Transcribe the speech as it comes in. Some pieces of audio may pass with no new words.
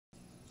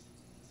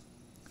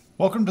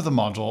Welcome to the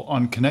module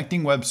on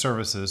connecting web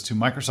services to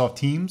Microsoft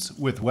Teams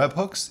with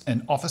webhooks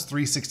and Office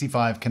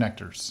 365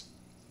 connectors.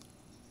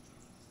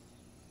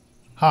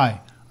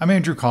 Hi, I'm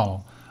Andrew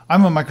Connell.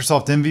 I'm a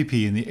Microsoft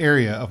MVP in the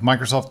area of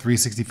Microsoft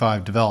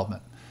 365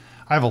 development.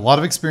 I have a lot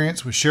of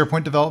experience with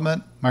SharePoint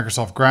development,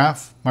 Microsoft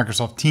Graph,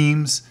 Microsoft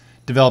Teams,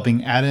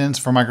 developing add-ins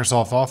for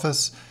Microsoft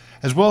Office,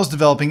 as well as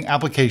developing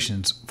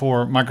applications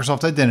for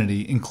Microsoft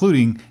Identity,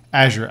 including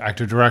Azure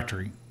Active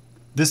Directory.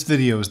 This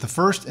video is the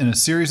first in a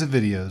series of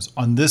videos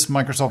on this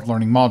Microsoft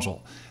Learning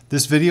module.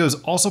 This video is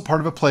also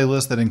part of a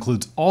playlist that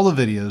includes all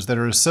the videos that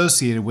are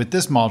associated with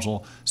this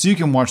module so you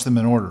can watch them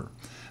in order.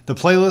 The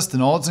playlist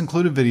and all its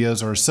included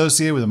videos are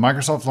associated with a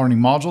Microsoft Learning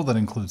module that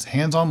includes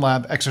hands-on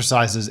lab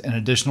exercises and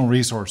additional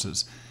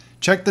resources.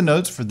 Check the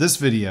notes for this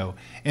video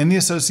and the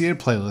associated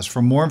playlist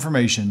for more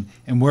information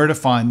and where to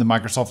find the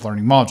Microsoft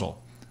Learning module.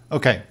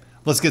 Okay,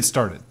 let's get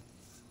started.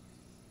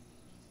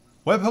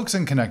 Webhooks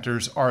and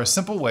connectors are a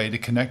simple way to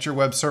connect your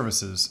web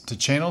services to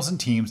channels and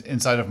teams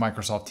inside of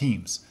Microsoft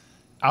Teams.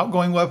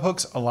 Outgoing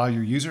webhooks allow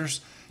your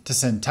users to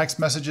send text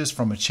messages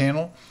from a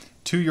channel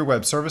to your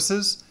web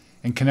services,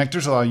 and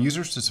connectors allow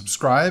users to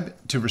subscribe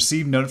to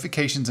receive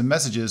notifications and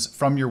messages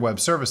from your web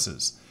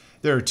services.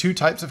 There are two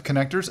types of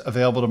connectors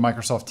available to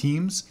Microsoft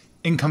Teams: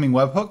 incoming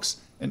webhooks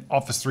and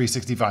Office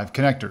 365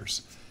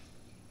 connectors.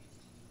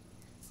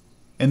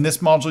 In this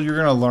module, you're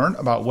going to learn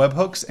about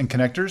webhooks and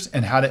connectors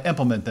and how to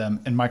implement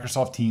them in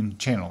Microsoft Teams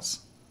channels.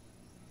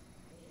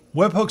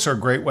 Webhooks are a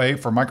great way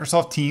for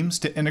Microsoft Teams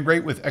to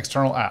integrate with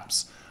external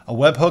apps. A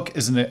webhook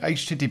is an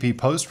HTTP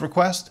post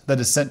request that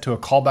is sent to a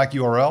callback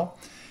URL.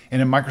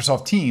 And in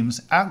Microsoft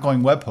Teams,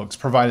 outgoing webhooks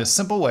provide a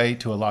simple way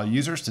to allow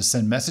users to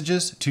send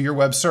messages to your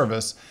web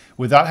service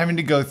without having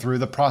to go through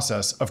the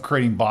process of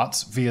creating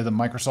bots via the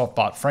Microsoft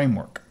Bot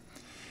Framework.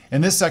 In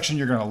this section,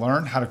 you're going to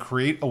learn how to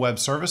create a web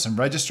service and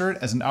register it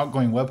as an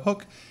outgoing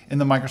webhook in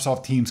the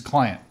Microsoft Teams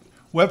client.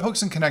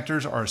 Webhooks and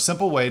connectors are a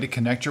simple way to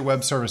connect your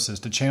web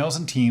services to channels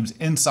and teams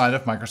inside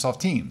of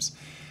Microsoft Teams.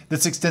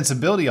 This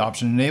extensibility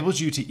option enables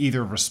you to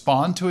either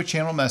respond to a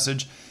channel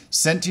message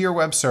sent to your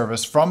web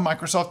service from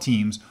Microsoft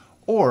Teams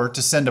or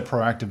to send a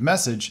proactive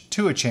message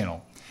to a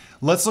channel.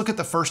 Let's look at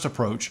the first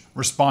approach,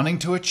 responding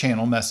to a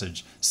channel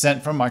message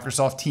sent from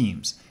Microsoft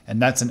Teams, and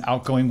that's an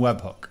outgoing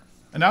webhook.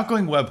 An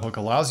outgoing webhook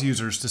allows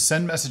users to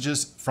send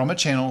messages from a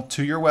channel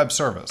to your web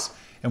service,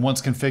 and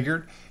once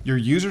configured, your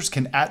users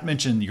can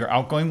 @mention your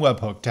outgoing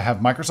webhook to have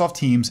Microsoft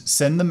Teams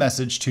send the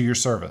message to your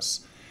service.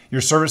 Your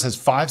service has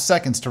 5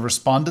 seconds to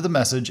respond to the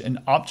message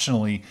and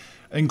optionally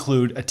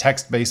include a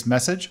text-based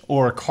message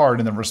or a card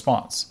in the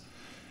response.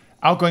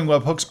 Outgoing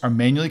webhooks are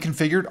manually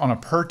configured on a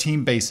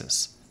per-team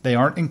basis. They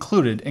aren't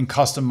included in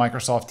custom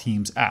Microsoft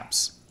Teams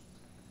apps.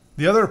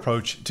 The other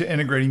approach to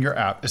integrating your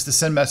app is to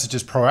send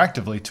messages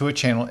proactively to a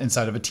channel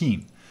inside of a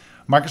team.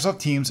 Microsoft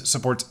Teams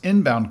supports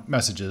inbound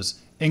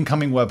messages,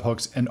 incoming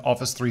webhooks, and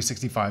Office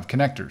 365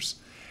 connectors.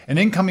 An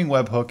incoming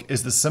webhook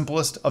is the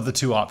simplest of the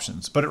two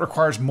options, but it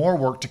requires more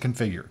work to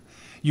configure.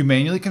 You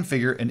manually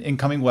configure an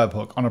incoming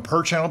webhook on a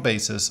per-channel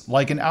basis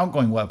like an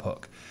outgoing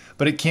webhook,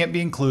 but it can't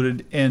be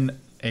included in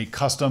a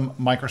custom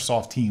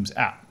Microsoft Teams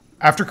app.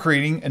 After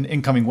creating an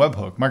incoming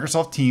webhook,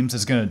 Microsoft Teams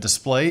is going to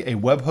display a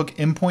webhook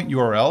endpoint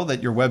URL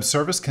that your web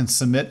service can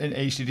submit an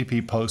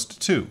HTTP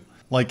post to.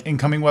 Like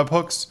incoming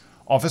webhooks,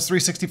 Office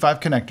 365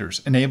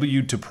 connectors enable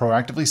you to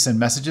proactively send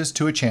messages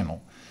to a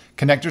channel.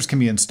 Connectors can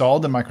be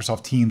installed in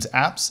Microsoft Teams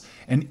apps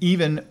and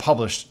even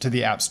published to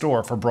the App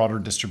Store for broader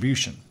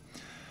distribution.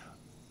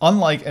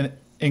 Unlike an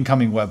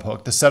incoming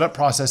webhook, the setup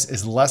process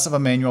is less of a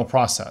manual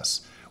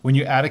process. When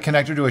you add a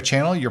connector to a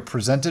channel, you're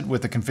presented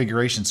with a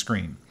configuration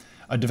screen.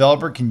 A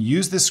developer can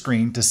use this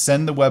screen to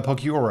send the webhook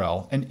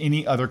URL and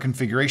any other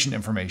configuration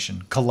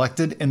information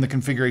collected in the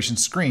configuration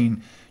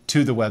screen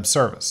to the web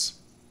service.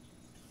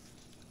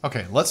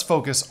 Okay, let's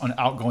focus on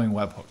outgoing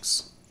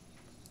webhooks.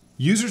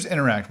 Users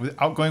interact with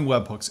outgoing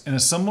webhooks in a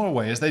similar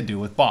way as they do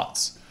with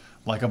bots.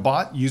 Like a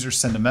bot, users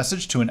send a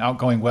message to an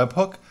outgoing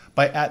webhook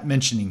by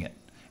 @mentioning it.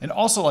 And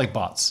also like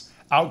bots,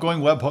 outgoing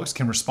webhooks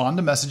can respond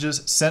to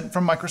messages sent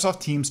from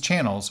Microsoft Teams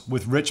channels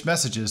with rich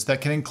messages that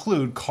can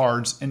include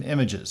cards and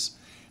images.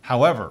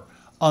 However,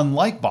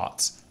 unlike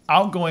bots,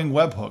 outgoing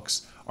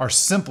webhooks are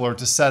simpler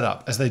to set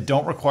up as they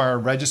don't require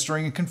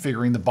registering and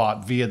configuring the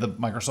bot via the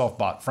Microsoft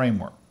Bot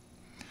Framework.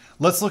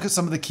 Let's look at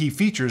some of the key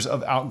features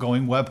of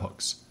outgoing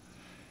webhooks.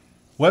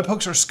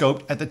 Webhooks are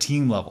scoped at the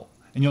team level,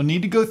 and you'll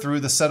need to go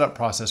through the setup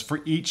process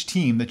for each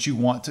team that you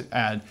want to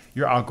add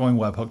your outgoing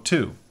webhook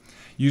to.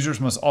 Users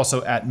must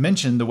also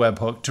 @mention the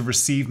webhook to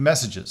receive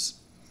messages.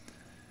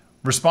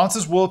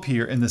 Responses will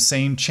appear in the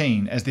same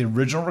chain as the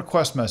original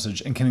request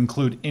message and can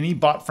include any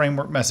bot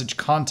framework message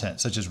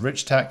content such as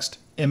rich text,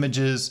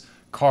 images,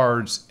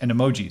 cards, and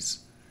emojis.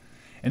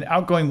 And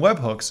outgoing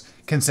webhooks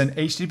can send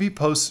HTTP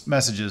post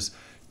messages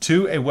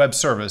to a web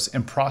service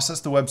and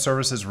process the web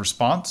service's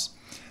response.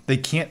 They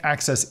can't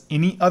access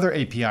any other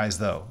APIs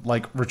though,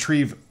 like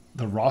retrieve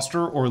the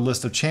roster or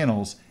list of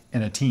channels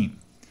in a team.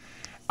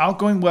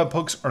 Outgoing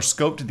webhooks are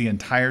scoped to the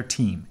entire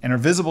team and are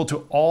visible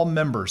to all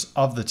members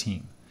of the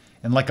team.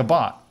 And like a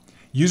bot,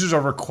 Users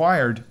are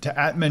required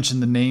to @mention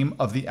the name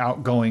of the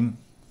outgoing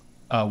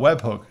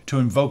webhook to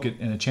invoke it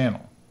in a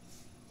channel.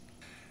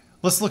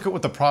 Let's look at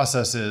what the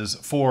process is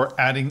for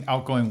adding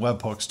outgoing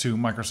webhooks to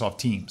Microsoft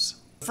Teams.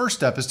 The first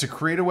step is to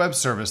create a web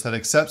service that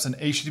accepts an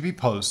HTTP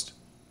post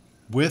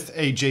with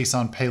a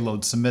JSON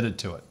payload submitted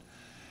to it.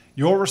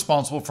 You're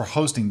responsible for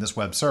hosting this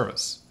web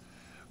service.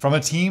 From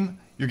a team,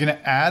 you're going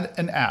to add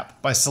an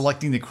app by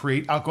selecting the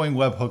Create Outgoing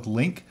Webhook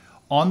link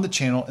on the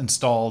channel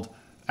installed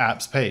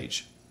apps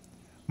page.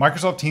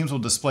 Microsoft Teams will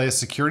display a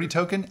security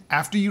token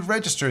after you've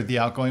registered the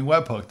outgoing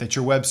webhook that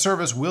your web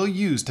service will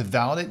use to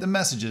validate the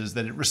messages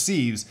that it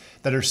receives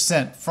that are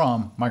sent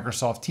from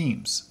Microsoft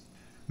Teams.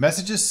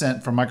 Messages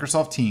sent from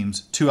Microsoft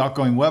Teams to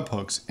outgoing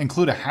webhooks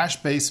include a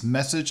hash-based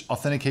message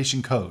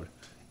authentication code,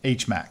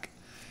 HMAC,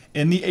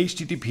 in the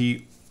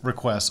HTTP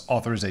request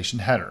authorization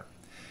header.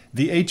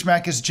 The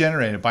HMAC is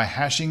generated by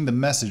hashing the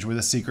message with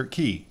a secret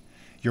key.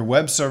 Your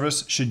web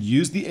service should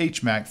use the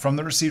HMAC from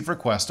the received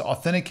request to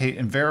authenticate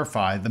and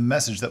verify the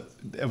message that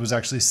it was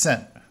actually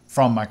sent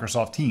from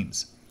Microsoft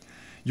Teams.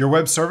 Your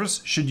web service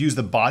should use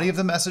the body of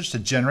the message to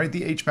generate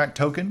the HMAC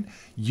token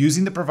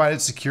using the provided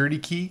security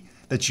key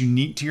that's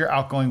unique to your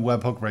outgoing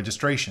webhook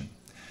registration.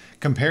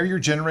 Compare your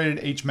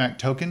generated HMAC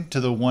token to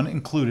the one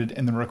included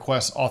in the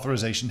request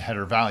authorization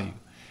header value.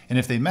 And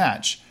if they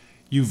match,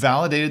 you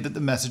validated that the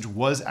message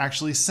was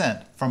actually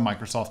sent from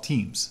Microsoft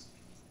Teams.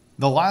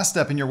 The last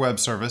step in your web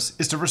service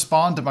is to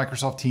respond to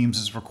Microsoft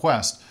Teams'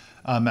 request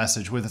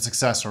message with a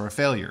success or a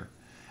failure.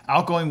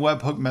 Outgoing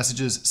webhook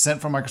messages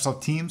sent from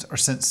Microsoft Teams are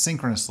sent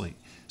synchronously,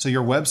 so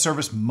your web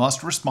service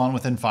must respond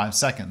within 5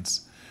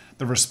 seconds.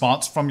 The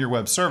response from your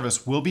web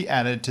service will be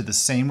added to the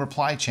same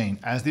reply chain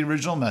as the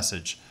original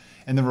message,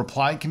 and the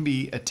reply can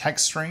be a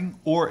text string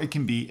or it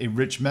can be a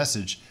rich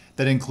message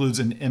that includes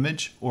an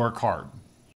image or a card.